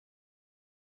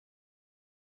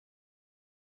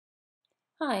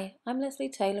Hi, I'm Leslie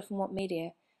Taylor from What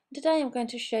Media, and today I'm going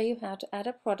to show you how to add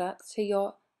a product to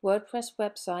your WordPress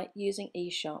website using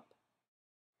eShop.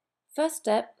 First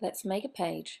step, let's make a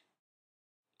page.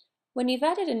 When you've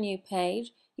added a new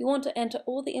page, you want to enter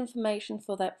all the information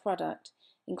for that product,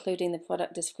 including the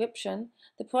product description,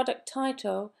 the product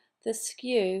title, the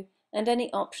SKU, and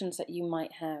any options that you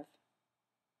might have.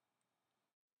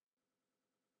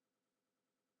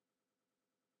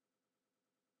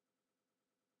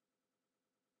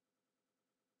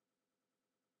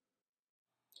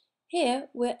 Here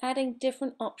we're adding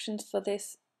different options for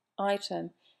this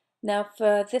item. Now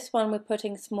for this one we're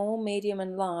putting small, medium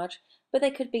and large, but they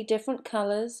could be different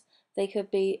colours, they could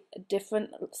be different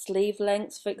sleeve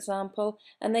lengths for example,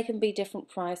 and they can be different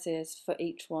prices for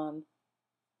each one.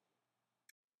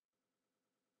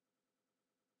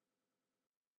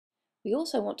 We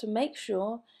also want to make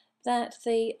sure that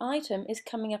the item is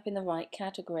coming up in the right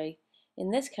category.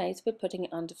 In this case we're putting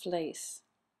it under fleece.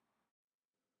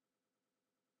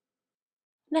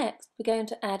 Next we're going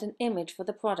to add an image for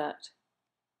the product.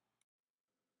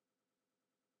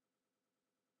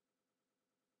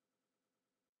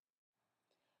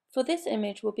 For this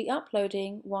image we'll be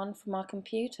uploading one from our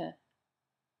computer.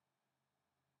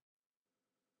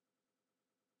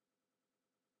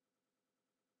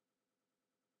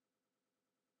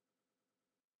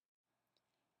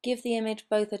 Give the image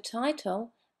both a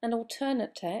title and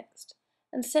alternate text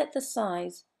and set the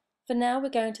size. For now we're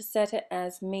going to set it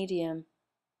as medium.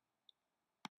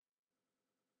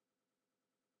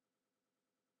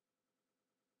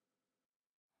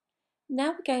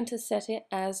 Now we're going to set it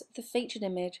as the featured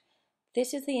image.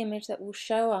 This is the image that will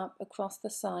show up across the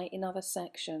site in other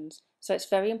sections, so it's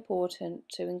very important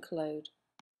to include.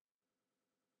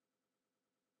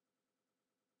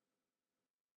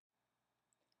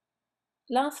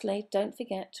 Lastly, don't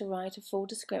forget to write a full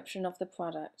description of the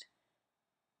product.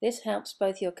 This helps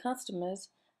both your customers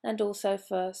and also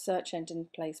for search engine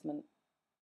placement.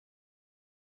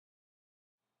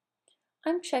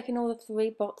 I'm checking all the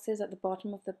three boxes at the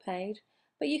bottom of the page,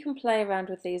 but you can play around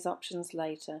with these options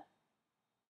later.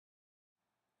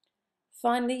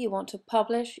 Finally, you want to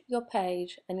publish your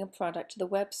page and your product to the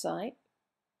website.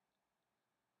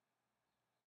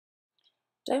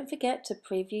 Don't forget to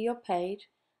preview your page,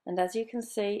 and as you can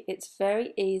see, it's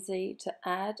very easy to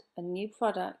add a new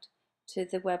product to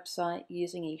the website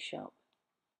using eShop.